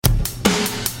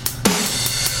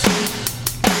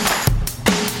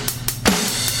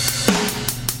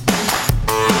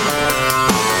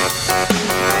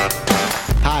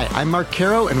Mark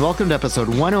Caro, and welcome to episode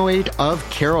 108 of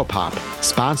Caro Pop,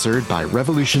 sponsored by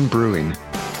Revolution Brewing.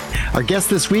 Our guest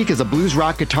this week is a blues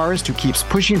rock guitarist who keeps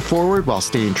pushing forward while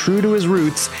staying true to his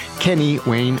roots, Kenny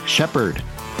Wayne Shepherd.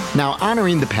 Now,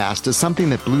 honoring the past is something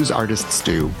that blues artists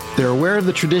do. They're aware of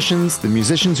the traditions, the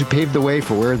musicians who paved the way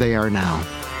for where they are now.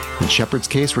 In Shepherd's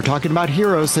case, we're talking about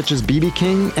heroes such as B.B.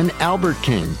 King and Albert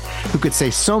King, who could say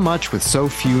so much with so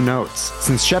few notes.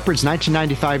 Since Shepherd's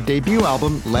 1995 debut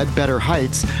album, Ledbetter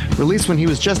Heights, released when he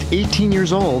was just 18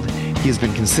 years old, he has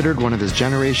been considered one of his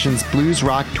generation's blues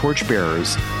rock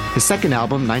torchbearers. His second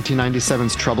album,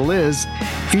 1997's Trouble Is,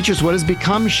 features what has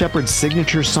become Shepherd's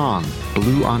signature song,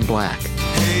 Blue on Black.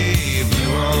 Hey,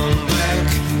 blue on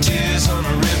black, tears on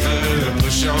a river,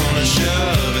 push on a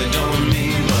shove, it don't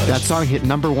mean much. That song hit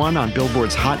number one on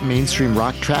Billboard's Hot Mainstream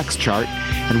Rock Tracks chart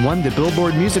and won the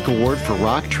Billboard Music Award for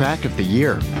Rock Track of the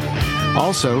Year.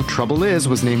 Also, Trouble Is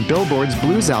was named Billboard's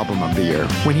Blues Album of the Year.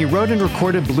 When he wrote and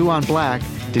recorded Blue on Black,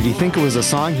 did he think it was a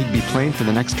song he'd be playing for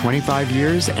the next 25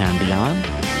 years and beyond?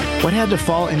 What had to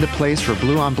fall into place for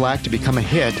Blue on Black to become a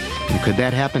hit, and could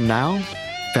that happen now?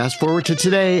 Fast forward to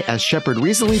today, as Shepherd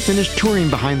recently finished touring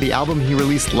behind the album he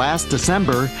released last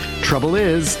December, Trouble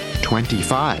Is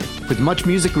 25. With much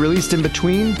music released in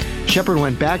between, Shepherd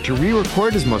went back to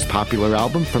re-record his most popular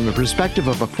album from the perspective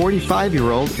of a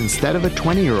 45-year-old instead of a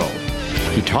 20-year-old.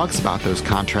 He talks about those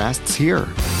contrasts here.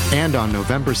 And on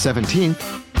November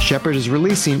 17th, Shepherd is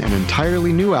releasing an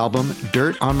entirely new album,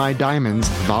 Dirt on My Diamonds,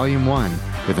 Volume 1,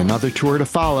 with another tour to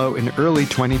follow in early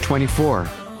 2024.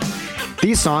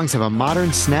 These songs have a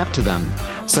modern snap to them,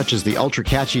 such as the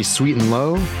ultra-catchy Sweet and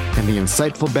Low and the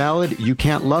insightful ballad You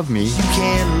Can't Love Me. You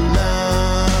can't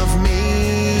love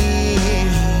me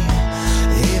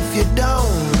if you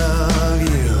don't love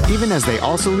you. Even as they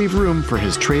also leave room for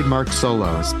his trademark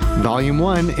solos. Volume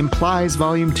 1 implies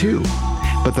Volume 2.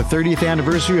 But the 30th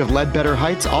anniversary of Ledbetter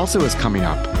Heights also is coming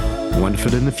up. 1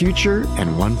 foot in the future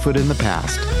and 1 foot in the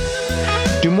past.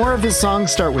 Do more of his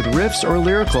songs start with riffs or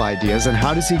lyrical ideas, and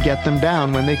how does he get them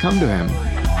down when they come to him?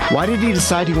 Why did he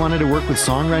decide he wanted to work with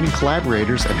songwriting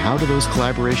collaborators, and how do those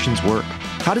collaborations work?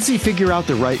 How does he figure out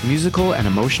the right musical and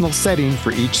emotional setting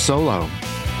for each solo?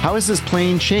 How has his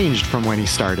playing changed from when he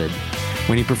started?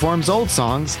 When he performs old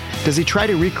songs, does he try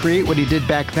to recreate what he did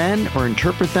back then or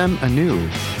interpret them anew?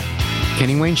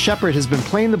 Kenny Wayne Shepherd has been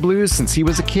playing the blues since he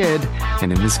was a kid,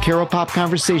 and in this Caro Pop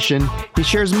conversation, he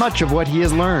shares much of what he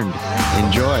has learned.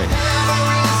 Enjoy.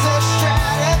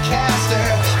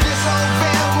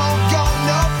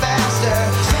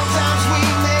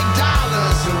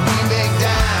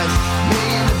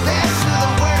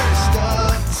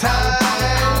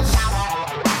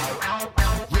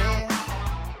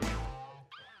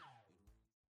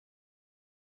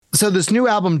 So this new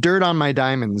album, Dirt on My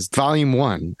Diamonds, Volume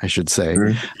 1, I should say.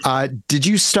 Did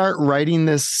you start writing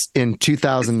this in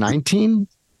 2019?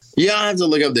 Yeah, I have to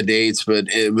look up the dates, but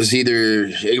it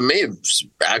may have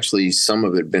actually, some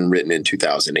of it been written in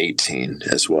 2018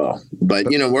 as well. But,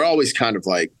 we're always kind of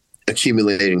like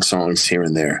accumulating songs here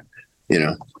and there,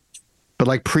 But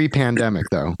like pre-pandemic,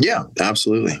 though. Yeah,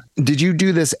 absolutely. Did you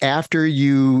do this after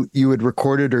you had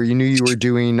recorded, or you knew you were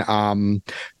doing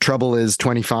Trouble Is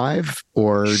 25?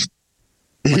 Or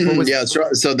yeah,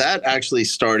 so that actually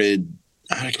started,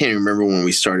 I can't remember when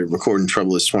we started recording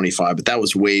Trouble Is 25, but that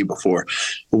was way before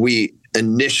we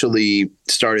initially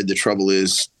started the Trouble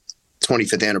Is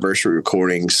 25th anniversary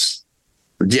recordings.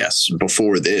 Yes,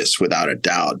 before this, without a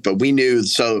doubt. But we knew,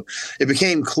 so it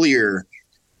became clear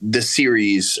the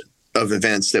series of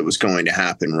events that was going to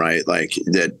happen, right? Like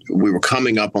that we were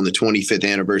coming up on the 25th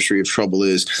anniversary of Trouble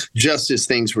Is, just as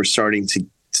things were starting to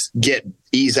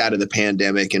ease out of the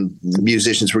pandemic and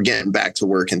musicians were getting back to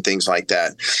work and things like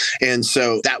that. And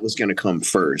so that was going to come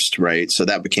first, right? So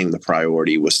that became the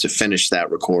priority, was to finish that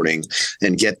recording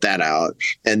and get that out,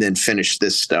 and then finish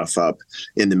this stuff up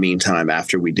in the meantime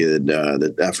after we did,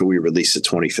 after we released the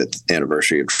 25th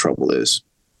anniversary of Trouble Is.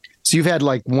 So you've had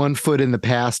like 1 foot in the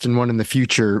past and 1 in the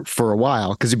future for a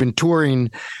while, because you've been touring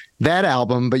that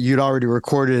album, but you'd already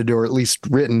recorded or at least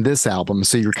written this album.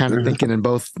 So you're kind of thinking in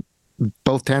both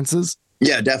tenses.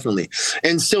 Yeah, definitely.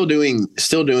 And still doing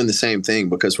the same thing,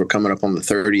 because we're coming up on the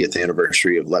 30th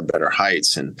anniversary of Ledbetter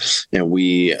Heights. And,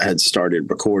 we had started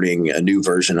recording a new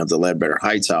version of the Ledbetter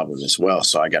Heights album as well.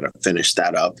 So I got to finish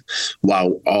that up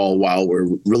while we're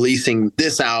releasing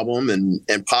this album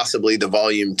and possibly the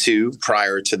Volume 2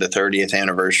 prior to the 30th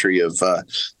anniversary of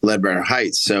Ledbetter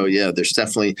Heights. So yeah, there's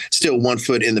definitely still 1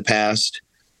 foot in the past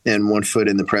and 1 foot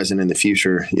in the present and the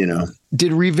future,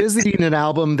 Did revisiting an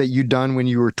album that you'd done when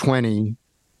you were 20,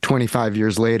 25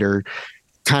 years later,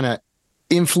 kind of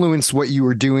influence what you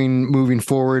were doing moving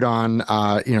forward on,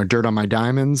 Dirt on My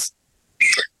Diamonds?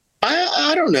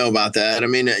 I don't know about that. I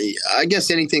mean, I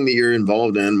guess anything that you're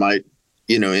involved in might,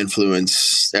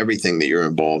 influence everything that you're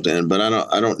involved in, but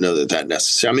I don't know that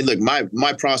necessarily. I mean, look,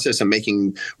 my process of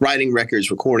writing records,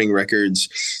 recording records,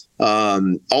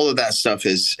 all of that stuff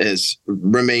has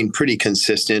remained pretty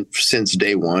consistent since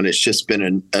day one. It's just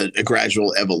been a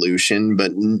gradual evolution,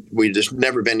 but we've just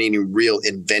never been any real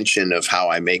invention of how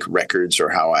I make records or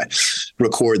how I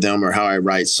record them or how I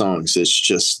write songs. It's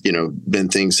just, been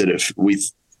things that we've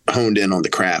honed in on the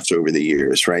craft over the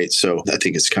years, right? So I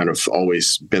think it's kind of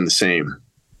always been the same.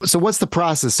 So what's the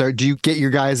process? Do you get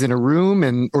your guys in a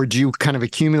room or do you kind of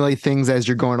accumulate things as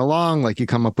you're going along? Like you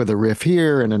come up with a riff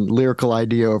here and a lyrical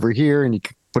idea over here and you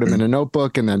put them in a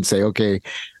notebook and then say, okay,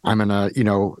 I'm going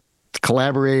to,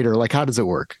 collaborate, or like, how does it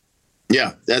work?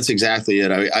 Yeah, that's exactly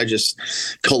it. I just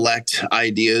collect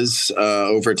ideas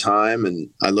over time. And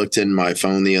I looked in my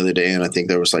phone the other day and I think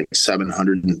there was like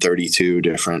 732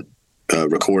 different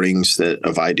recordings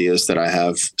of ideas that I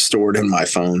have stored in my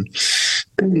phone.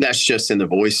 That's just in the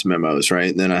voice memos,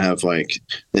 right? And then I have like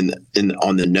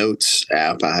on the notes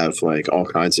app, I have like all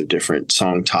kinds of different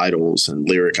song titles and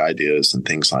lyric ideas and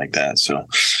things like that. So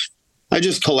I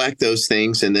just collect those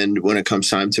things. And then when it comes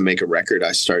time to make a record,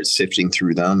 I start sifting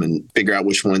through them and figure out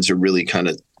which ones are really kind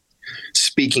of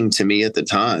speaking to me at the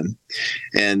time.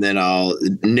 And then I'll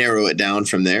narrow it down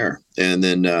from there. And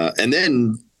then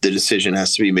the decision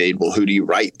has to be made. Well, who do you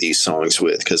write these songs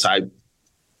with? Because I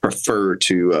prefer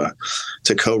to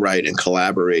co-write and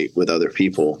collaborate with other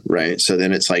people, right? So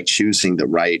then it's like choosing the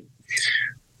right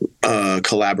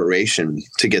collaboration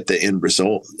to get the end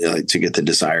result, to get the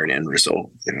desired end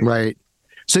result. Right.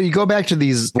 So you go back to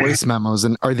these voice memos,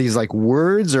 and are these like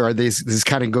words, or are these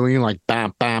kind of going like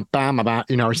bam, bam, bam,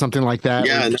 about, or something like that?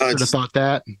 Yeah, no, sort of thought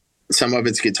that. Some of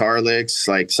it's guitar licks,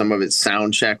 like some of it's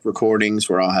sound check recordings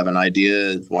where I'll have an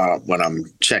idea when I'm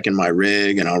checking my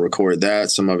rig and I'll record that.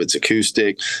 Some of it's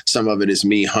acoustic. Some of it is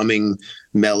me humming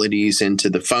melodies into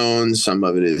the phone. Some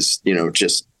of it is,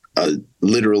 just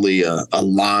literally a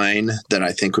line that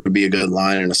I think would be a good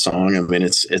line in a song. I mean,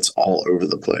 it's all over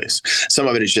the place. Some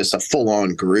of it is just a full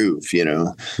on groove,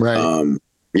 Right.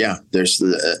 Yeah, there's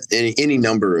any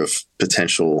number of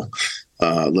potential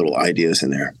little ideas in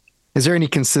there. Is there any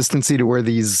consistency to where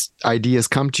these ideas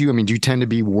come to you? I mean, do you tend to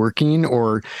be working,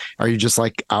 or are you just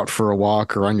like out for a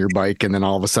walk or on your bike and then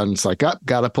all of a sudden it's like,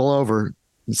 gotta pull over,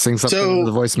 sing something in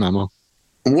the voice memo?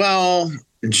 Well,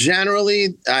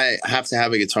 generally I have to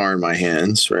have a guitar in my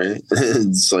hands, right?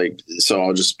 It's like, so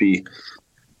I'll just be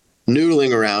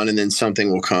noodling around and then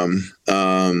something will come.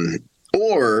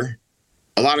 Or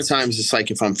a lot of times it's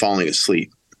like if I'm falling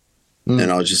asleep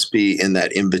and I'll just be in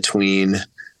that in-between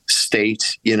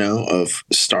state, of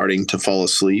starting to fall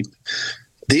asleep.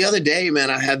 The other day, man,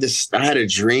 I had a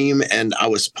dream and I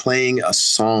was playing a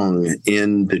song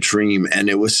in the dream and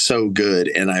it was so good.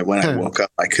 And when I woke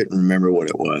up, I couldn't remember what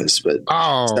it was, but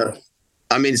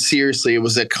I mean, seriously, it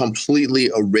was a completely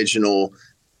original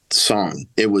song.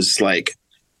 It was like,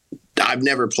 I've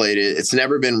never played it. It's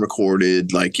never been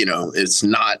recorded. Like, it's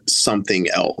not something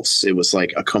else. It was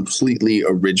like a completely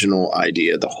original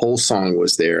idea. The whole song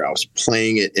was there. I was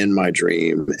playing it in my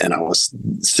dream and I was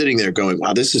sitting there going,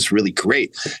 wow, this is really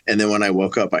great. And then when I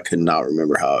woke up, I could not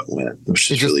remember how it went.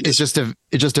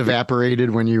 It just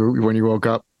evaporated when you woke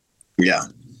up. Yeah.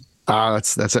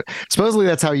 That's it. Supposedly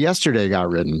that's how Yesterday got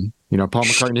written. Paul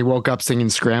McCartney woke up singing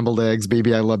Scrambled Eggs,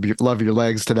 Baby, I Love Your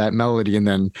Legs to that melody. And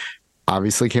then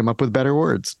obviously came up with better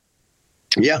words.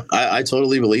 Yeah, I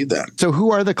totally believe that. So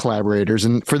who are the collaborators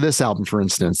and for this album, for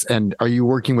instance? And are you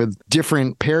working with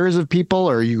different pairs of people,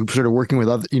 or are you sort of working with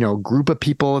other, group of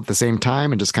people at the same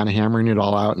time and just kind of hammering it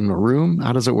all out in a room?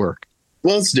 How does it work?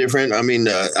 Well, it's different. I mean,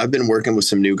 I've been working with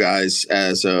some new guys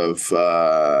as of,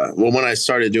 when I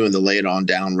started doing the Lay It On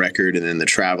Down record and then the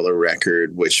Traveler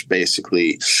record, which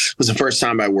basically was the first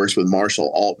time I worked with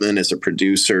Marshall Altman as a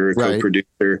producer,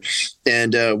 co-producer.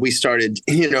 And we started,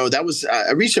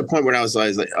 I reached a point where I was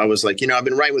like, I've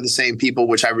been writing with the same people,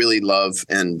 which I really love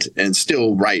and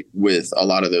still write with a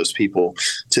lot of those people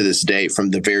to this day from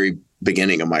the very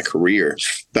beginning of my career.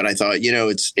 But I thought,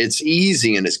 it's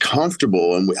easy and it's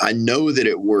comfortable and I know that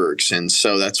it works. And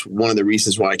so that's one of the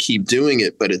reasons why I keep doing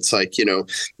it. But it's like,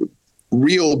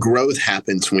 real growth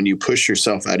happens when you push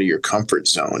yourself out of your comfort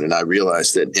zone. And I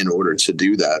realized that in order to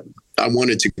do that, I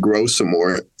wanted to grow some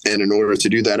more. And in order to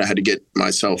do that, I had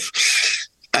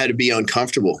to be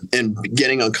uncomfortable, and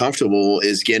getting uncomfortable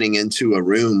is getting into a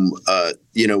room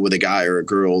with a guy or a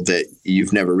girl that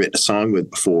you've never written a song with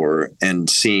before and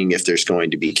seeing if there's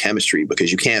going to be chemistry,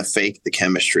 because you can't fake the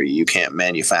chemistry. You can't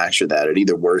manufacture that. It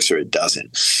either works or it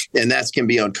doesn't. And that can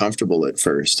be uncomfortable at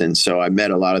first. And so I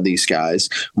met a lot of these guys.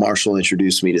 Marshall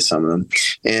introduced me to some of them,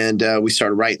 and we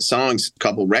started writing songs a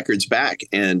couple records back,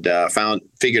 and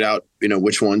figured out,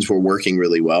 which ones were working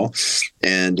really well,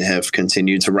 and have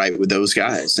continued to write with those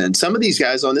guys. And some of these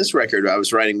guys on this record I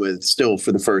was writing with still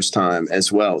for the first time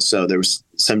as well. So there was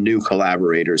some new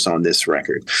collaborators on this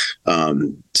record.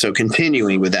 So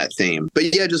continuing with that theme.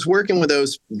 But yeah, just working with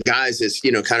those guys is,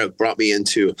 kind of brought me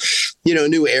into, a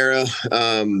new era,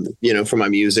 for my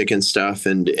music and stuff.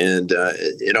 And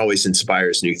it always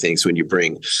inspires new things when you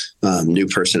bring new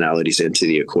personalities into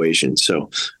the equation. So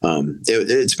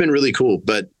it's been really cool.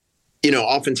 But,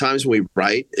 oftentimes when we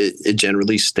write, it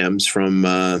generally stems from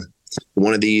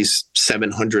one of these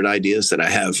 700 ideas that I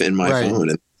have in my phone,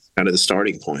 and kind of the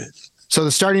starting point. So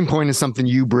the starting point is something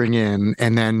you bring in,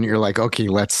 and then you're like, okay,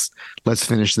 let's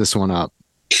finish this one up.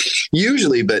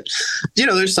 Usually, but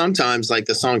there's sometimes like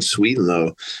the song Sweet and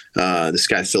Low. This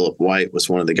guy, Philip White, was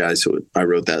one of the guys who I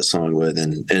wrote that song with.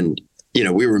 And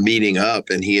we were meeting up,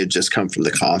 and he had just come from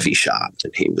the coffee shop,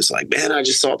 and he was like, man, I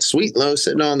just saw Sweet and Low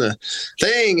sitting on the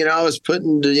thing. And I was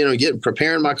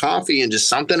preparing my coffee, and just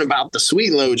something about the Sweet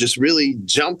and Low just really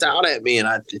jumped out at me. And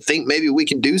I think maybe we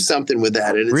can do something with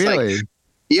that. And it's really?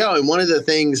 And one of the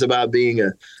things about being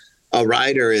a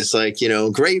writer is like,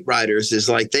 great writers is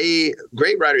like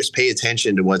great writers pay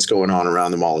attention to what's going on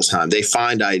around them all the time. They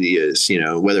find ideas,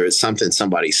 whether it's something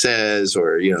somebody says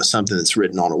or, something that's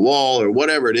written on a wall or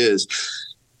whatever it is.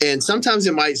 And sometimes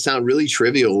it might sound really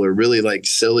trivial or really like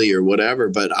silly or whatever,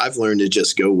 but I've learned to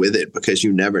just go with it, because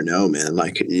you never know, man,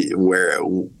 like where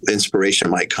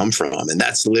inspiration might come from. And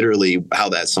that's literally how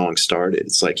that song started.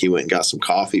 It's like he went and got some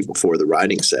coffee before the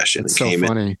writing session and came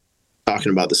in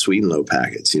talking about the Sweet and Low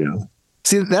packets,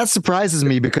 See, that surprises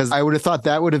me, because I would have thought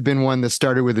that would have been one that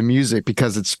started with the music,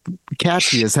 because it's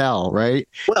catchy as hell, right?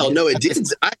 Well, no, it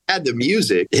didn't. I had the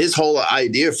music. His whole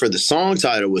idea for the song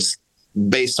title was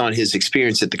based on his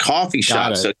experience at the coffee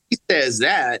shop. So he says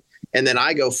that, and then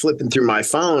I go flipping through my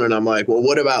phone, and I'm like, well,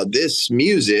 what about this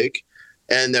music?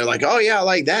 And they're like, oh yeah, I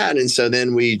like that. And so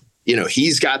then we,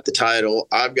 he's got the title,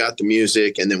 I've got the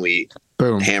music, and then we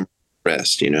hammer the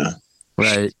rest,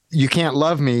 Right. You Can't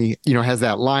Love Me, has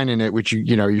that line in it, which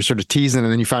you're sort of teasing,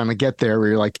 and then you finally get there where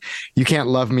you're like, you can't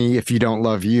love me if you don't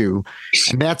love you.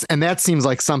 And that seems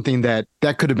like something that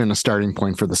could have been a starting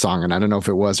point for the song. And I don't know if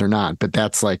it was or not, but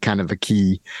that's like kind of a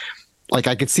key. Like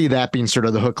I could see that being sort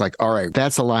of the hook, like, all right,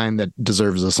 that's a line that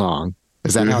deserves a song.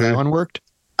 Is that how that one worked?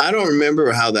 I don't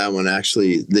remember how that one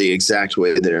actually, the exact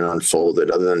way that it unfolded,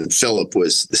 other than Philip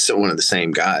was one of the same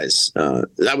guys.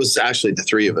 That was actually the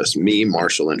three of us, me,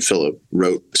 Marshall, and Philip,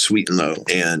 wrote Sweet and Low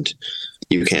and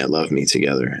You Can't Love Me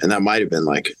together. And that might have been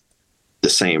like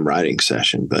the same writing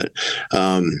session. But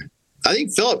I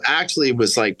think Philip actually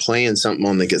was like playing something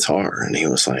on the guitar, and he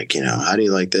was like, how do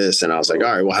you like this? And I was like,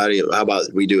 all right, well, how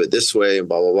about we do it this way, and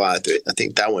blah, blah, blah. I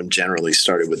think that one generally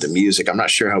started with the music. I'm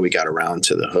not sure how we got around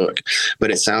to the hook,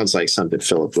 but it sounds like something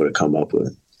Philip would have come up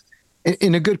with.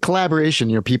 In a good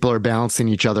collaboration, people are balancing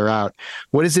each other out.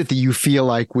 What is it that you feel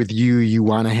like with you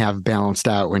want to have balanced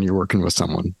out when you're working with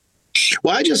someone?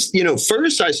 Well, I just,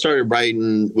 first I started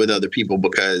writing with other people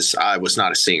because I was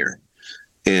not a singer.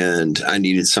 And I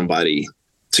needed somebody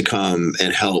to come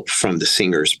and help from the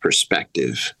singer's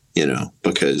perspective,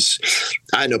 because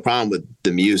I had no problem with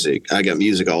the music. I got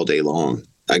music all day long.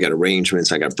 I got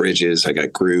arrangements, I got bridges, I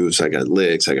got grooves, I got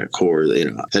licks, I got chords,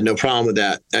 I had no problem with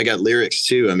that. I got lyrics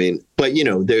too. I mean, but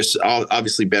there's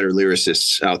obviously better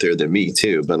lyricists out there than me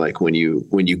too. But like when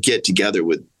you get together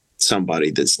with somebody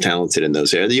that's talented in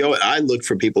those areas, I look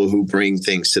for people who bring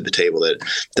things to the table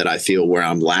that I feel where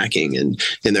I'm lacking. And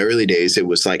in the early days, it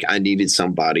was like I needed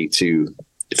somebody to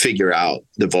figure out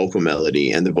the vocal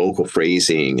melody and the vocal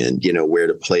phrasing and where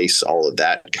to place all of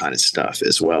that kind of stuff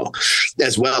as well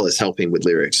as helping with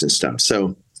lyrics and stuff.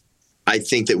 So I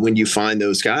think that when you find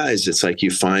those guys, it's like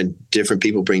you find different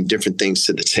people bring different things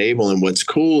to the table. And what's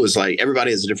cool is like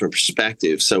everybody has a different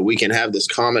perspective. So we can have this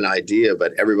common idea,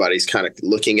 but everybody's kind of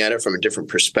looking at it from a different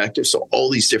perspective. So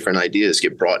all these different ideas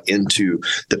get brought into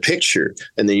the picture.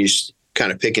 And then you just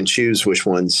kind of pick and choose which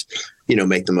ones,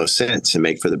 make the most sense and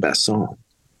make for the best song.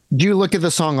 Do you look at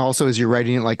the song also as you're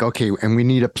writing it like, okay, and we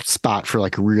need a spot for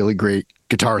like a really great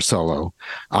guitar solo,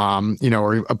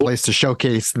 or a place to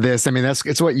showcase this? I mean,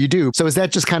 it's what you do. So is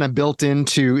that just kind of built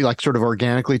into like sort of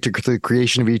organically to the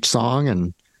creation of each song?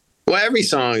 And well, every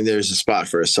song there's a spot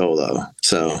for a solo.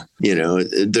 So,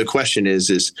 the question is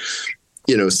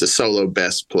the solo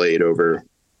best played over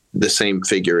the same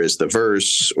figure as the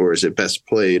verse, or is it best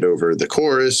played over the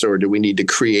chorus, or do we need to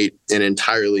create an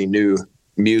entirely new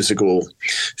musical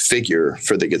figure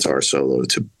for the guitar solo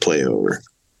to play over?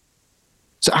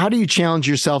 So how do you challenge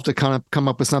yourself to kind of come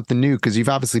up with something new? Because you've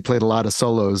obviously played a lot of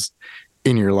solos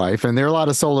in your life, and there are a lot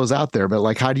of solos out there, but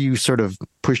like, how do you sort of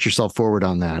push yourself forward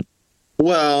on that?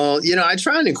 Well, I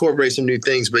try and incorporate some new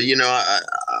things, but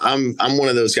I'm one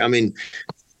of those. I mean,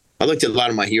 I looked at a lot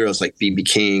of my heroes like B.B.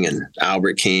 King and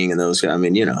Albert King and those guys. I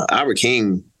mean, Albert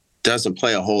King doesn't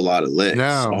play a whole lot of licks.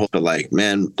 No. But like,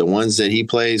 man, the ones that he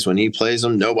plays, when he plays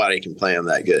them, nobody can play them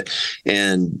that good.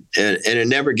 And it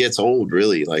never gets old,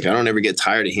 really. Like, I don't ever get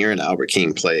tired of hearing Albert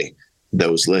King play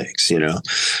those licks,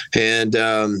 And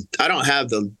I don't have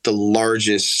the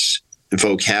largest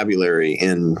vocabulary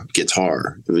in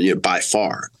guitar, by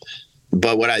far.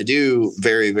 But what I do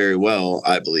very, very well,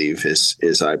 I believe,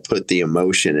 is I put the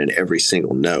emotion in every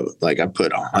single note. Like, I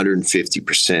put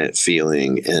 150%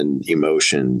 feeling and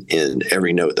emotion in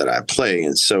every note that I play.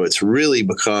 And so it's really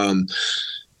become,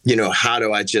 how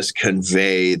do I just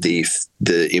convey the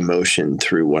emotion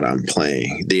through what I'm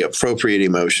playing, the appropriate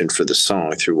emotion for the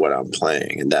song through what I'm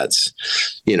playing. And that's,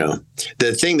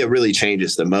 the thing that really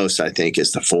changes the most, I think,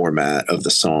 is the format of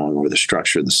the song, or the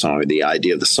structure of the song, or the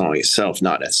idea of the song itself,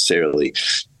 not necessarily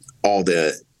all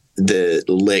the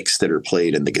licks that are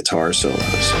played in the guitar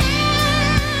solos.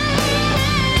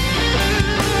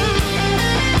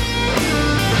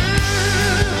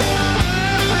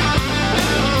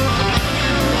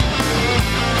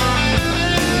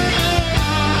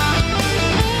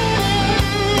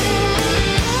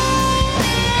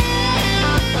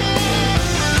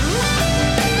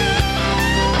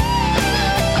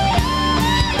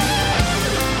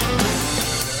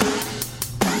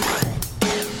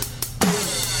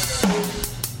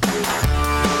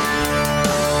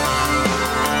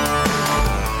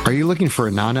 Are you looking for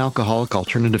a non-alcoholic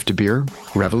alternative to beer?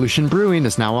 Revolution Brewing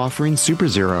is now offering Super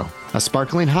Zero, a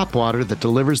sparkling hop water that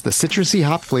delivers the citrusy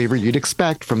hop flavor you'd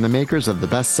expect from the makers of the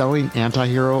best-selling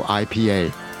Antihero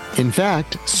IPA. In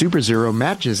fact, Super Zero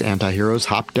matches Antihero's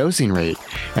hop dosing rate,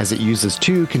 as it uses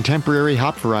 2 contemporary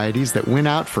hop varieties that win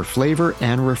out for flavor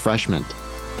and refreshment.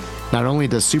 Not only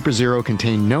does Super Zero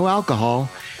contain no alcohol,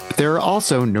 but there are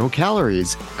also no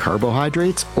calories,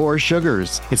 carbohydrates, or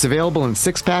sugars. It's available in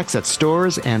 6-packs at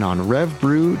stores and on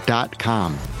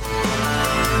revbrew.com.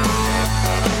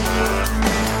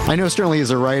 I know certainly as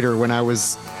a writer, when I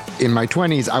was in my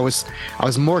 20s, I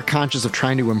was more conscious of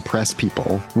trying to impress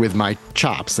people with my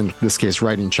chops, in this case,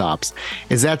 writing chops.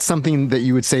 Is that something that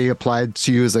you would say applied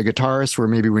to you as a guitarist, where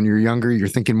maybe when you're younger, you're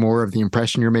thinking more of the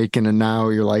impression you're making, and now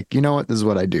you're like, you know what, this is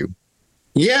what I do?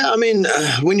 Yeah, I mean,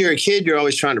 when you're a kid, you're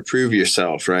always trying to prove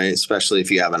yourself, right? Especially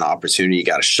if you have an opportunity, you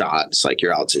got a shot. It's like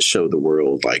you're out to show the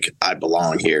world, like, I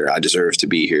belong here. I deserve to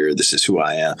be here. This is who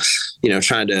I am.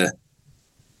 Trying to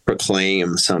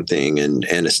proclaim something and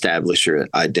establish your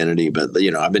identity. But,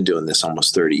 I've been doing this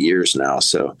almost 30 years now.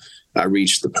 So I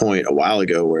reached the point a while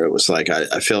ago where it was like,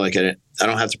 I feel like I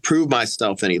don't have to prove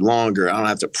myself any longer. I don't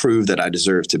have to prove that I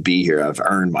deserve to be here. I've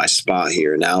earned my spot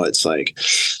here. Now it's like,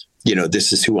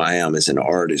 this is who I am as an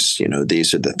artist.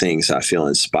 These are the things I feel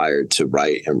inspired to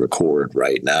write and record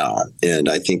right now. And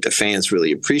I think the fans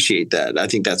really appreciate that. I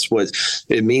think that's what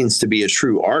it means to be a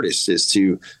true artist, is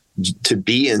to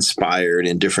be inspired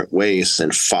in different ways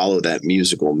and follow that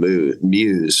musical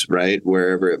muse, right?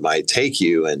 Wherever it might take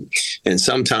you. And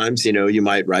sometimes, you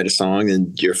might write a song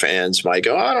and your fans might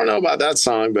go, I don't know about that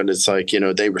song, but it's like,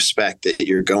 they respect that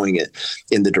you're going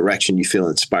in the direction you feel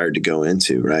inspired to go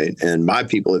into, right? And my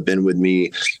people have been with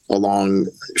me along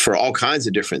for all kinds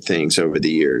of different things over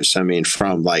the years. I mean,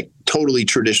 from like totally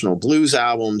traditional blues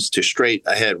albums to straight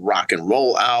ahead rock and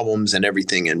roll albums and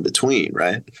everything in between,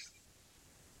 right?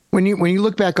 When you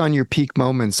look back on your peak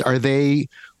moments, are they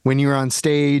when you're on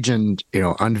stage and,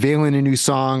 unveiling a new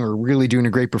song or really doing a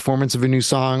great performance of a new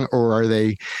song? Or are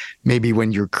they maybe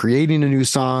when you're creating a new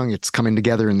song, it's coming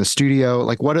together in the studio?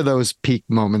 Like, what are those peak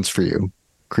moments for you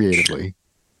creatively?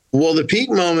 Well, the peak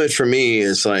moment for me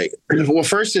is like, well,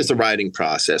 first is the writing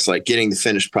process, like getting the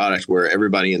finished product where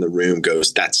everybody in the room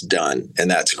goes, that's done.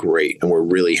 And that's great. And we're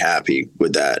really happy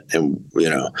with that. And,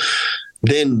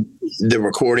 then the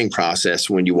recording process,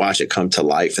 when you watch it come to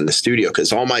life in the studio,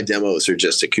 because all my demos are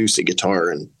just acoustic guitar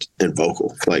and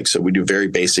vocal. Like, so we do very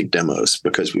basic demos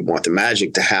because we want the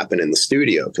magic to happen in the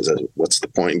studio, because what's the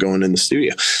point in going in the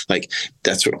studio? Like,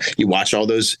 that's what you watch all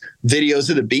those videos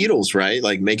of the Beatles, right?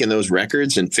 Like making those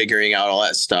records and figuring out all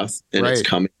that stuff, and It's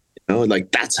coming.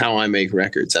 Like, that's how I make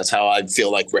records. That's how I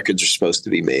feel like records are supposed to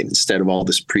be made, instead of all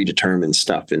this predetermined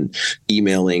stuff and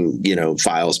emailing,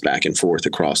 files back and forth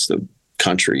across the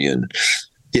country. And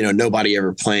nobody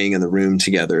ever playing in the room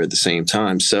together at the same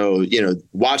time. So,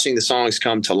 watching the songs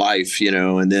come to life,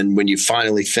 and then when you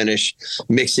finally finish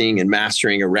mixing and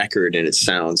mastering a record and it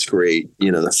sounds great,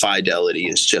 the fidelity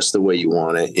is just the way you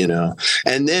want it,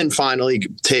 and then finally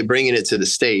bringing it to the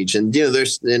stage. And,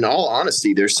 there's, in all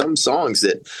honesty, there's some songs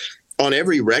that on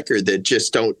every record that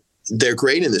just they're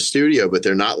great in the studio, but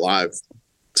they're not live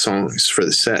songs for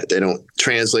the set. They don't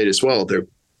translate as well.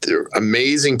 They're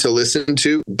amazing to listen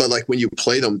to, but like when you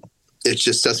play them, it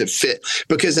just doesn't fit.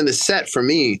 Because in the set, for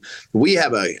me, we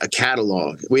have a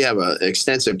catalog. We have an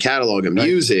extensive catalog of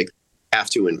music have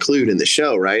to include in the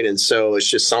show, right? And so it's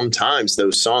just sometimes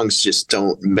those songs just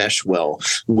don't mesh well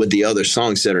with the other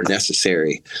songs that are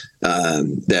necessary,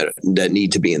 that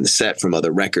need to be in the set from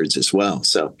other records as well.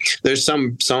 So there's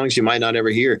some songs you might not ever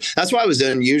hear. That's why it was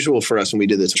unusual for us when we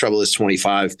did this Trouble Is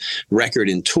 25 record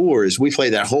in tours. We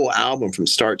played that whole album from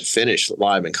start to finish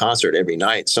live in concert every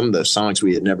night. Some of the songs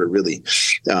we had never really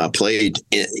played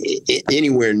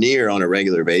anywhere near on a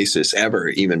regular basis ever,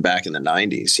 even back in the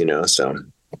 90s, so.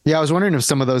 Yeah, I was wondering if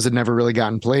some of those had never really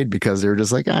gotten played because they were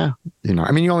just like, I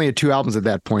mean, you only had 2 albums at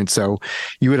that point, so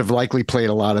you would have likely played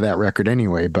a lot of that record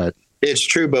anyway, but. It's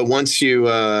true, but once you,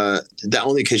 that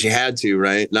only because you had to,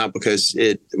 right? Not because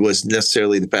it was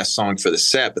necessarily the best song for the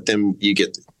set, but then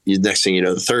next thing you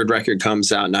know, the third record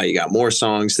comes out, now you got more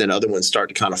songs, then other ones start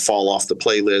to kind of fall off the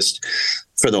playlist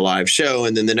for the live show,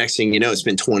 and then the next thing you know, it's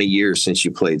been 20 years since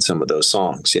you played some of those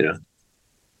songs,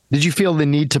 Did you feel the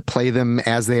need to play them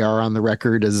as they are on the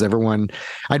record?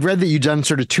 I'd read that you'd done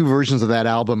sort of 2 versions of that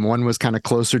album. One was kind of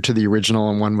closer to the original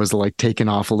and one was like taken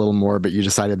off a little more, but you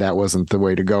decided that wasn't the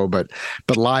way to go. But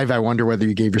live, I wonder whether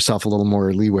you gave yourself a little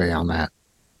more leeway on that.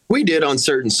 We did on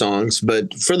certain songs,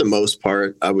 but for the most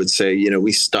part, I would say, we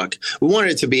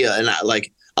wanted it to be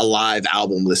a live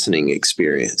album listening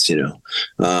experience,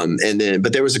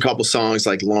 but there was a couple songs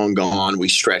like Long Gone. We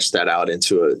stretched that out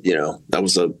into that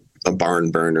was a barn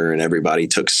burner and everybody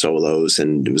took solos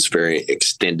and it was a very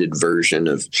extended version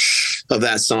of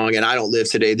that song. And I Don't Live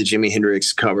Today, the Jimi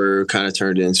Hendrix cover, kind of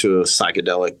turned into a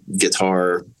psychedelic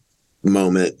guitar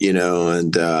moment,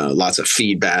 and lots of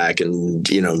feedback and,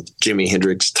 Jimi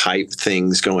Hendrix type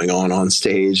things going on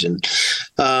stage. And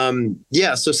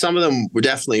so some of them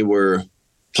were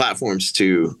platforms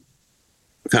to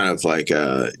kind of like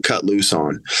cut loose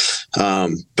on.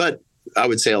 But I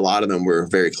would say a lot of them were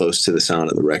very close to the sound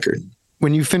of the record.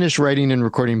 When you finished writing and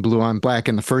recording Blue on Black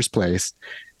in the first place,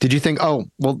 did you think, oh,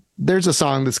 well, there's a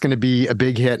song that's going to be a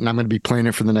big hit and I'm going to be playing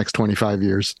it for the next 25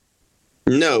 years?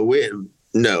 No,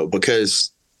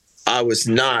 because I was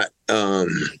not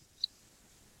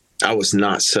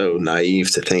so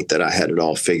naive to think that I had it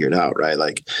all figured out, right?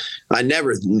 Like I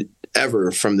never,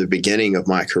 ever from the beginning of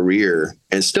my career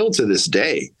and still to this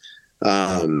day,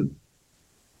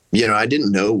 I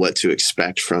didn't know what to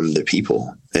expect from the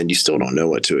people, and you still don't know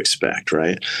what to expect,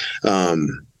 right?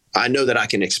 I know that I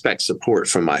can expect support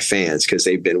from my fans because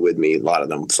they've been with me, a lot of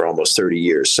them, for almost 30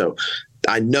 years. So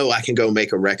I know I can go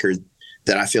make a record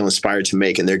that I feel inspired to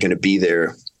make, and they're going to be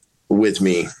there with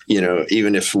me,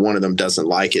 even if one of them doesn't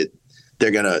like it.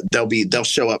 They'll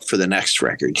show up for the next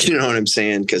record. You know what I'm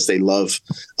saying? Because they love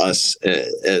us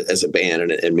as a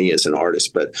band and me as an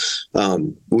artist. But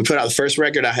we put out the first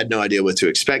record. I had no idea what to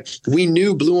expect. We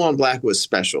knew Blue on Black was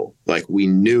special. Like we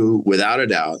knew without a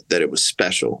doubt that it was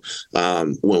special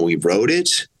when we wrote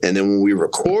it. And then when we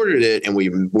recorded it and we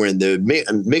were in the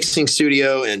mixing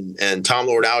studio and Tom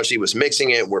Lord-Alge was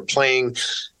mixing it, we're playing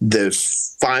the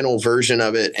final version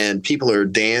of it and people are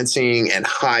dancing and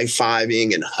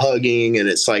high-fiving and hugging. And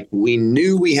it's like, we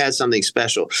knew we had something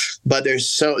special, but there's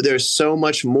so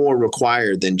much more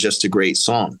required than just a great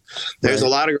song. There's a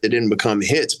lot of that didn't become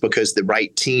hits because the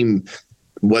right team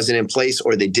wasn't in place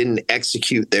or they didn't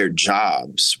execute their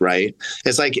jobs, right?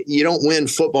 It's like you don't win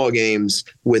football games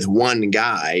with one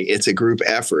guy. It's a group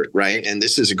effort, right? And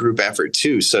this is a group effort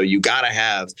too. So you got to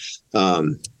have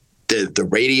the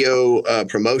radio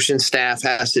promotion staff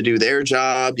has to do their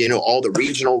job. All the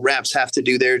regional reps have to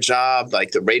do their job.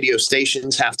 Like the radio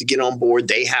stations have to get on board.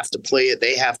 They have to play it.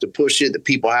 They have to push it. The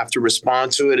people have to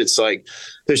respond to it. It's like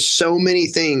there's so many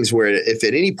things where if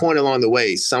at any point along the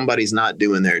way somebody's not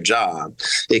doing their job,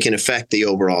 it can affect the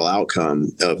overall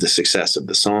outcome of the success of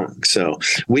the song. So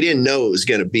we didn't know it was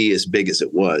going to be as big as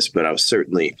it was, but I was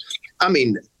certainly,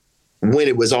 when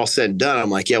it was all said and done, I'm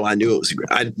like, yeah, well, I knew it was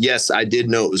I did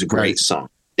know it was a great song.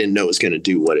 Didn't know it was going to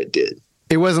do what it did.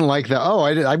 It wasn't like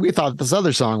we thought this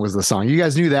other song was the song. You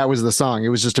guys knew that was the song. It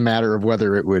was just a matter of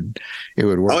whether it would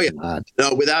work or not.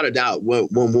 No, without a doubt.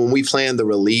 When we planned the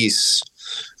release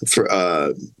for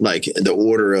like the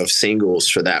order of singles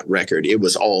for that record, it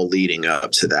was all leading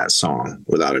up to that song,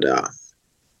 without a doubt.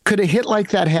 Could a hit like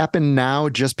that happen now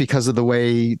just because of the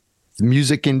way the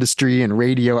music industry and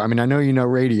radio? I mean, I know you know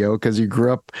radio because you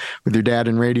grew up with your dad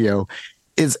in radio.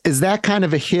 Is that kind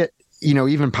of a hit,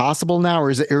 even possible now, or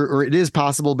is it, or it is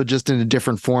possible, but just in a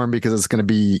different form because it's going to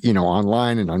be,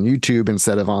 online and on YouTube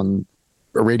instead of on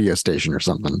a radio station or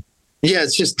something? Yeah,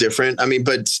 it's just different. I mean,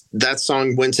 but that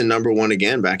song went to number one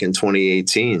again back in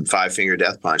 2018. Five Finger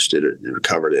Death Punch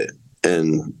covered it,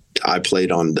 and I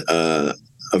played on a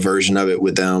version of it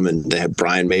with them, and they had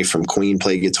Brian May from Queen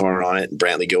play guitar on it, and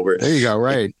Brantley Gilbert. There you go,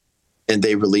 right. And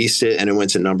they released it, and it went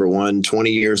to number one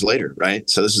 20 years later, right?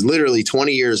 So this is literally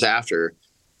 20 years after,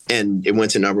 and it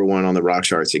went to number one on the rock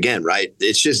charts again, right?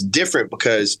 It's just different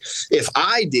because if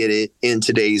I did it in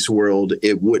today's world,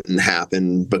 it wouldn't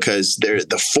happen because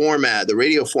the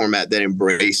radio format that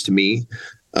embraced me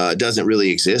doesn't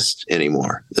really exist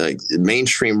anymore. Like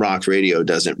mainstream rock radio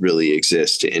doesn't really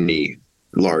exist to any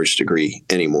large degree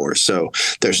anymore. So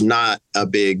there's not a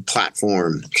big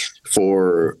platform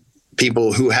for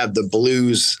people who have the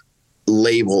blues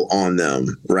label on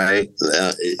them, right?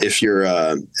 If you're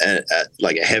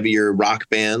like a heavier rock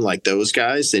band like those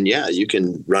guys, then yeah, you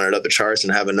can run it up the charts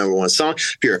and have a number one song.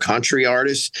 If you're a country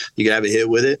artist, you can have a hit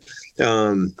with it.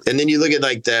 And then you look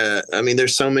at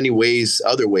there's so many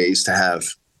other ways to have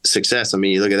success. I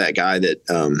mean, you look at that guy that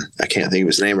I can't think of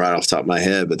his name right off the top of my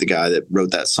head, but the guy that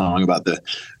wrote that song about the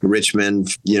Richmond,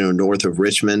 north of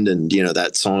Richmond, and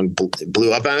that song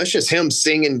blew up. I mean, it's just him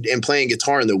singing and playing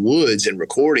guitar in the woods and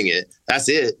recording it. That's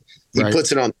it. He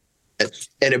puts it on,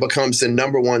 and it becomes the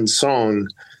number one song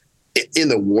in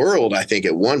the world, I think,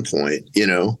 at one point.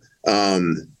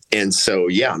 And so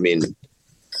yeah, I mean,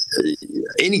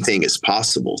 anything is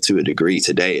possible to a degree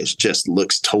today. It just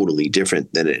looks totally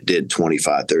different than it did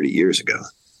 25, 30 years ago.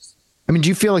 I mean, do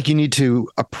you feel like you need to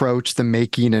approach the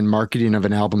making and marketing of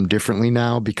an album differently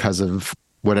now because of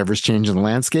whatever's changed in the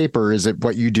landscape, or is it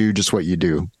what you do, just what you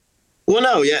do? Well,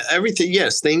 no, yeah, everything.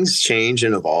 Yes, things change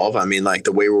and evolve. I mean, like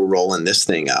the way we're rolling this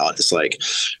thing out, it's like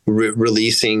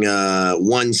releasing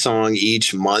one song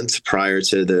each month prior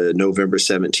to the November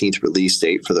 17th release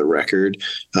date for the record.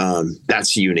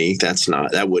 That's unique.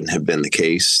 That wouldn't have been the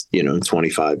case,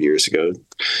 25 years ago.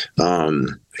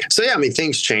 So yeah, I mean,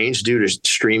 things change due to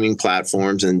streaming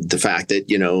platforms and the fact that,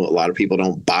 a lot of people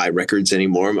don't buy records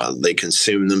anymore. They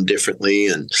consume them differently.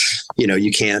 And,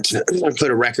 you can't put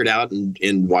a record out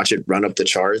and watch it run up the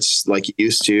charts like you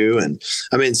used to. And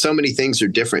I mean, so many things are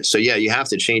different. So yeah, you have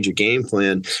to change your game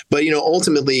plan. But,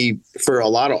 ultimately for a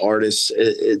lot of artists,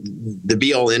 the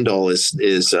be all end all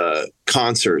is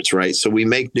concerts, right? So we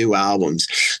make new albums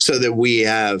so that we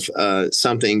have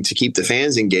something to keep the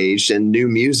fans engaged and new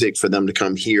music for them to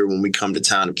come hear when we come to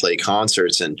town and play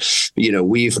concerts. And,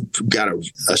 we've got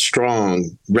a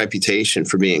strong reputation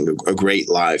for being a great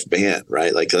live band,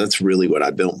 right? Like that's really what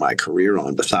I built my career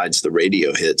on, besides the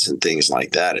radio hits and things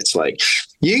like that. It's like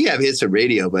you have hits of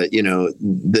radio, but,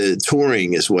 the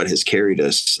touring is what has carried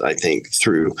us, I think,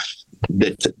 through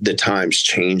the times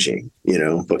changing,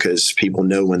 because people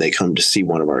know when they come to see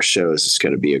one of our shows, it's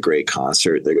going to be a great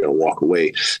concert. They're going to walk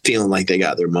away feeling like they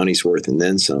got their money's worth and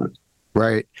then some.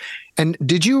 Right. And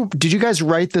did you guys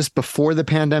write this before the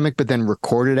pandemic, but then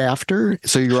record it after?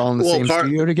 So you were all in the same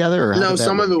studio together? Or no,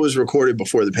 some of it was recorded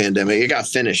before the pandemic. It got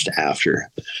finished after.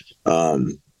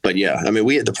 But yeah, I mean,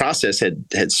 the process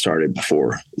had started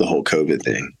before the whole COVID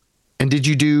thing. And did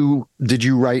you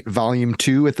write volume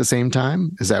 2 at the same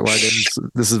time? Is that why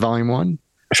this is volume 1?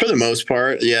 For the most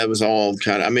part, yeah, it was all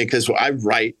kind of, I mean, because I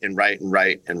write and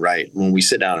write when we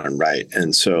sit down and write.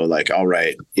 And so like, I'll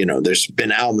write, there's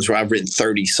been albums where I've written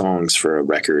 30 songs for a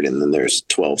record and then there's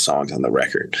 12 songs on the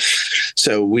record.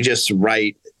 So we just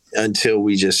write until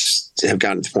we just have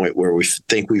gotten to the point where we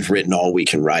think we've written all we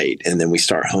can write. And then we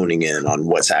start honing in on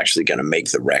what's actually going to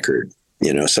make the record,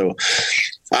 So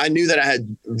I knew that I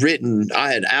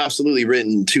had absolutely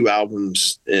written 2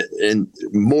 albums and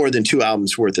more than 2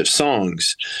 albums worth of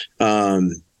songs.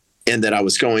 And that I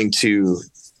was going to,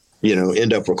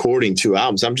 end up recording 2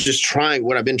 albums.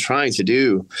 What I've been trying to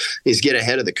do is get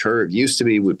ahead of the curve. Used to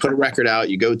be, we'd put a record out,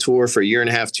 you go tour for a year and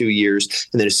a half, 2 years.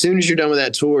 And then as soon as you're done with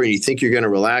that tour and you think you're going to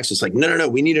relax, it's like, no,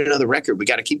 we need another record. We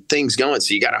got to keep things going.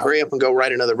 So you got to hurry up and go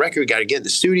write another record. We got to get in the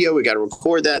studio. We got to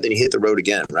record that. Then you hit the road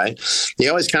again. Right. You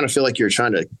always kind of feel like you're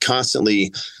trying to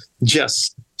constantly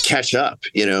just catch up,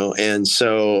 And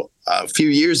so a few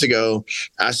years ago,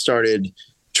 I started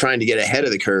trying to get ahead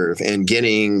of the curve and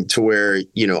getting to where,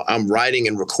 I'm writing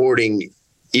and recording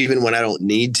even when I don't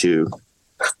need to,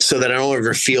 so that I don't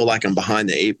ever feel like I'm behind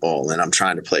the 8 ball and I'm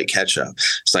trying to play catch up.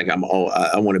 It's like I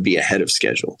want to be ahead of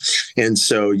schedule. And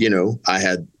so,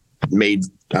 I made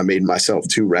myself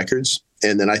 2 records.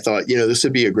 And then I thought, this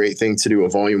would be a great thing to do a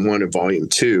volume 1 and volume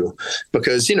 2,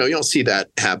 because, you don't see that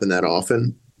happen that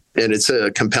often. And it's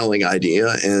a compelling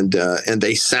idea. And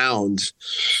they sound,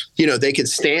 they could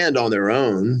stand on their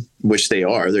own, which they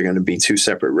are. They're going to be 2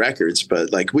 separate records.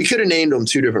 But like, we could have named them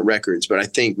 2 different records. But I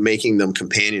think making them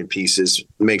companion pieces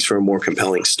makes for a more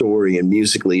compelling story. And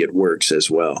musically, it works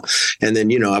as well. And then,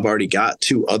 I've already got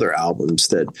 2 other albums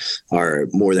that are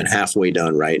more than halfway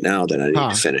done right now that I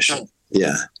need to finish.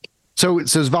 Yeah. So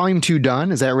is volume 2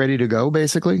 done? Is that ready to go,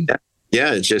 basically?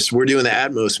 Yeah, it's just we're doing the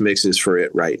Atmos mixes for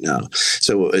it right now.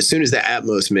 So as soon as the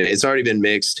Atmos it's already been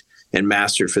mixed and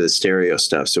mastered for the stereo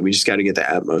stuff. So we just got to get the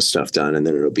Atmos stuff done, and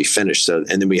then it'll be finished. So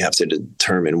and then we have to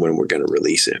determine when we're going to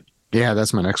release it. Yeah,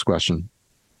 that's my next question.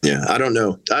 Yeah, I don't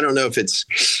know if it's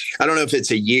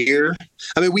a year.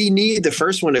 I mean, we need the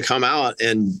first one to come out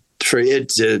and for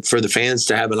the fans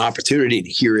to have an opportunity to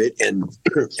hear it and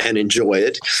enjoy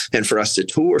it, and for us to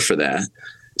tour for that.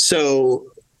 So,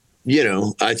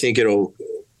 I think if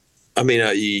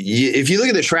you look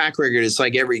at the track record, it's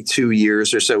like every 2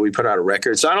 years or so we put out a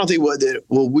record. So I don't think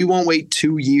we won't wait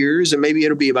 2 years, and maybe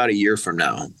it'll be about a year from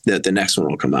now that the next one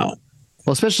will come out.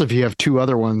 Well, especially if you have 2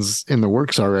 other ones in the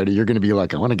works already, you're going to be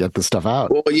like, I want to get this stuff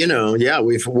out. Well,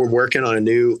 we're working on a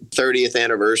new 30th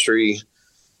anniversary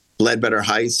Ledbetter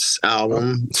Heights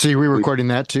album. So you're re-recording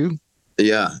that too?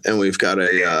 Yeah, and we've got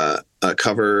a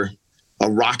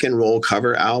rock and roll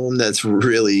cover album that's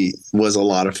really was a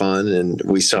lot of fun, and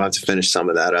we still have to finish some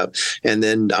of that up. And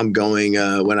then I'm going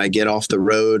when I get off the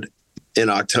road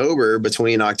in October,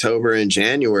 between October and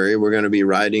January, we're going to be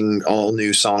writing all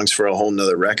new songs for a whole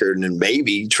nother record, and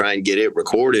maybe try and get it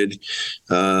recorded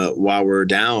while we're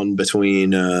down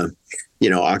between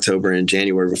October and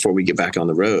January before we get back on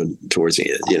the road towards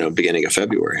the beginning of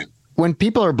February. When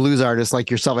people are blues artists like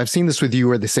yourself, I've seen this with you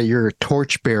where they say you're a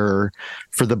torchbearer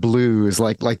for the blues,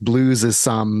 like blues is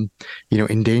some,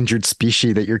 endangered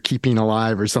species that you're keeping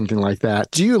alive or something like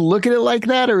that. Do you look at it like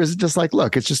that? Or is it just like,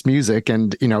 look, it's just music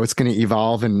and, it's going to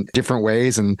evolve in different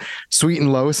ways, and Sweet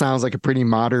and Low sounds like a pretty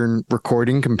modern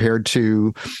recording compared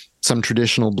to some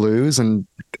traditional blues, and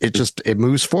it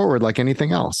moves forward like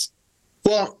anything else.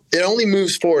 Well, it only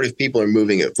moves forward if people are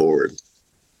moving it forward.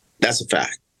 That's a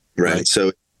fact, right?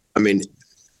 So,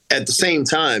 at the same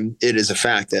time, it is a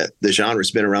fact that the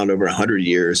genre's been around over 100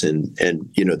 years, and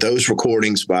those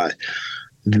recordings by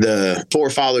the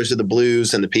forefathers of the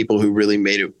blues and the people who really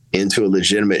made it into a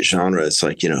legitimate genre. It's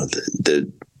like,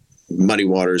 the Muddy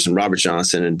Waters and Robert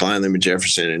Johnson and Blind Lemon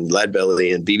Jefferson and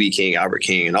Leadbelly and B.B. King, Albert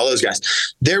King, and all those guys.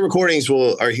 Their recordings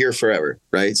are here forever,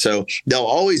 right? So there'll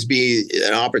always be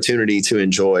an opportunity to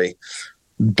enjoy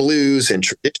blues and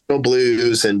traditional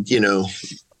blues and,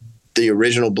 the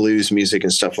original blues music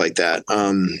and stuff like that.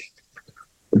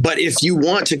 But if you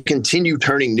want to continue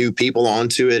turning new people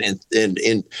onto it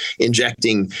and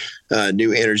injecting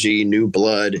new energy, new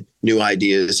blood, new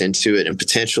ideas into it, and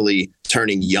potentially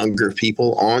turning younger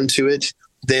people onto it,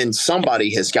 then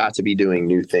somebody has got to be doing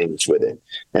new things with it.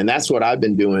 And that's what I've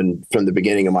been doing from the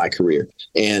beginning of my career.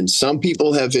 And some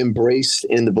people have embraced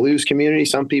in the blues community,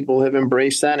 some people have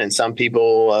embraced that, and some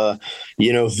people,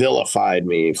 vilified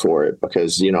me for it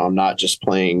because, I'm not just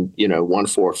playing,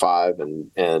 1-4-5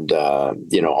 and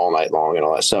all night long and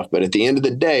all that stuff. But at the end of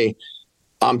the day,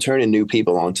 I'm turning new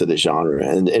people onto the genre.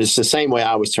 And it's the same way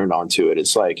I was turned onto it.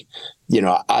 It's like,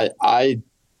 I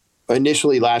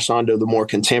initially latched onto the more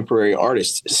contemporary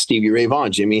artists, Stevie Ray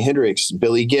Vaughan, Jimi Hendrix,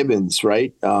 Billy Gibbons,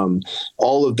 right?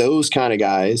 All of those kind of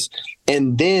guys.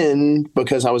 And then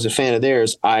because I was a fan of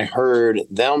theirs, I heard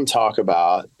them talk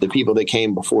about the people that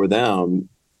came before them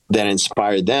that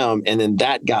inspired them. And then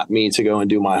that got me to go and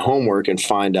do my homework and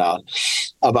find out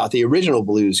about the original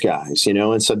blues guys,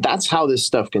 And so that's how this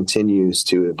stuff continues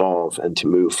to evolve and to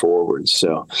move forward.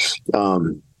 So,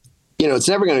 it's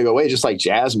never going to go away, just like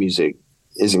jazz music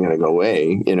isn't going to go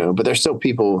away, but there's still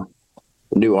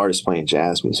new artists playing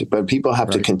jazz music, but people have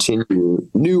to continue.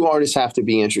 New artists have to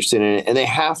be interested in it, and they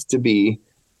have to be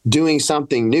doing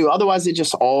something new. Otherwise it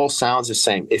just all sounds the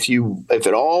same. If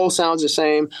it all sounds the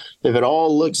same, if it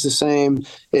all looks the same,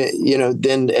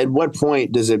 then at what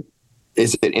point is it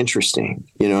interesting?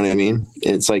 You know what I mean?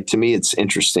 It's like, to me, it's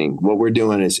interesting. What we're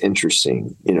doing is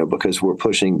interesting, because we're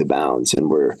pushing the bounds and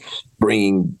we're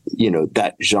bringing,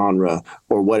 that genre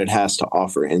or what it has to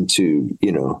offer into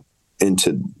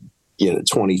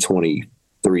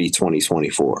 2023,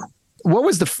 2024. What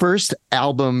was the first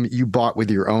album you bought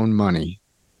with your own money?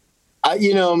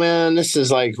 Man, this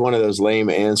is like one of those lame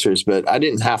answers, but I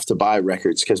didn't have to buy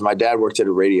records because my dad worked at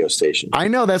a radio station. I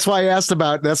know. That's why I asked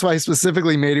that's why I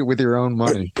specifically made it with your own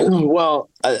money. Well,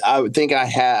 I would think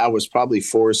I was probably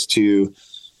forced to,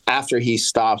 after he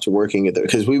stopped working at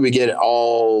because we would get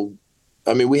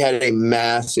we had a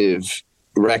massive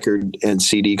record and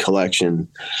CD collection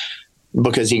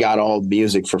because he got all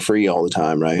music for free all the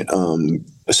time. Right.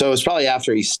 So it was probably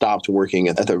after he stopped working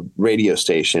at the radio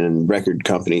station and record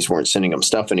companies weren't sending him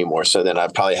stuff anymore. So then I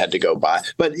probably had to go buy.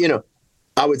 But,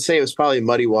 I would say it was probably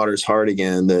Muddy Waters Heart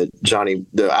Again, the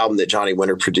album that Johnny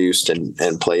Winter produced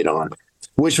and played on,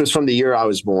 which was from the year I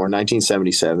was born,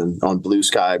 1977, on Blue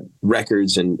Sky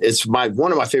Records. And it's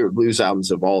one of my favorite blues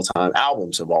albums of all time. I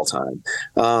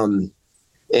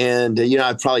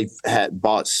probably had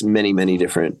bought many, many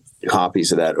different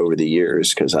copies of that over the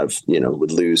years because I've,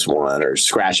 would lose one or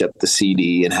scratch up the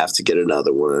CD and have to get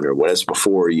another one, or whereas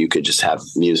before you could just have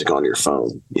music on your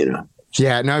phone,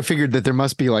 Yeah. No, I figured that there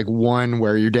must be like one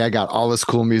where your dad got all this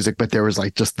cool music, but there was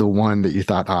like just the one that you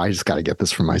thought, I just got to get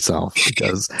this for myself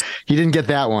because he didn't get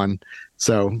that one.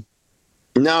 So.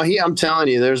 No, I'm telling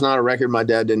you, there's not a record my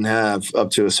dad didn't have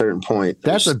up to a certain point.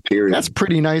 That's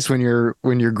pretty nice when you're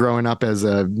growing up as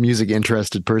a music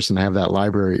interested person to have that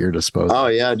library at your disposal. Oh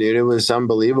yeah, dude, it was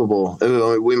unbelievable.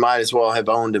 We might as well have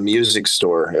owned a music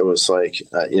store. It was like,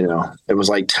 it was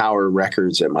like Tower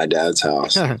Records at my dad's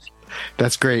house.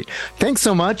 That's great. Thanks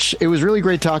so much. It was really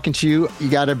great talking to you. You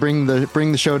got to bring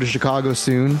the show to Chicago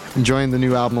soon. Enjoying the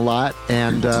new album a lot,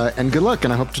 and good luck.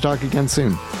 And I hope to talk again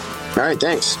soon. All right,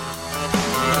 thanks.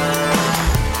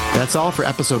 That's all for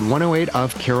episode 108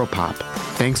 of Caro Pop.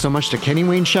 Thanks so much to Kenny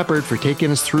Wayne Shepherd for taking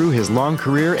us through his long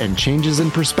career and changes in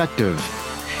perspective.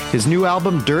 His new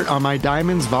album, Dirt on My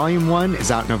Diamonds, Volume 1, is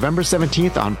out November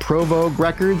 17th on Provogue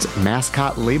Records'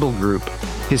 Mascot label group.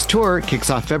 His tour kicks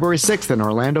off February 6th in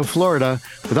Orlando, Florida,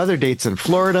 with other dates in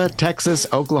Florida, Texas,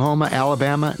 Oklahoma,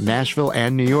 Alabama, Nashville,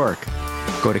 and New York.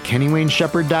 Go to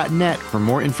kennywayneshepherd.net for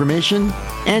more information,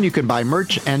 and you can buy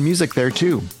merch and music there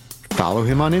too. Follow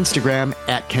him on Instagram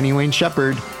at Kenny Wayne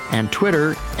Shepherd and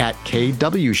Twitter at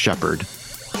KWShepherd.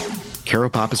 Caro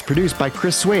Pop is produced by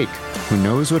Chris Swake, who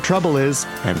knows what trouble is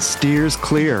and steers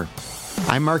clear.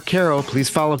 I'm Mark Caro. Please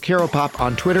follow Caro Pop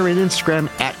on Twitter and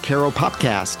Instagram at Caro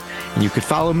Popcast. And you could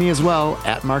follow me as well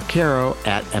at Mark Caro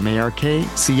at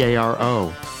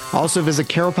MarkCaro. Also visit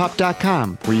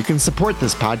caropop.com, where you can support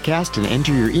this podcast and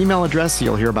enter your email address so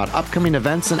you'll hear about upcoming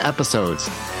events and episodes.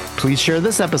 Please share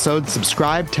this episode,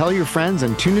 subscribe, tell your friends,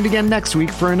 and tune in again next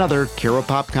week for another Caro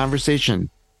Pop conversation.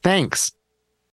 Thanks.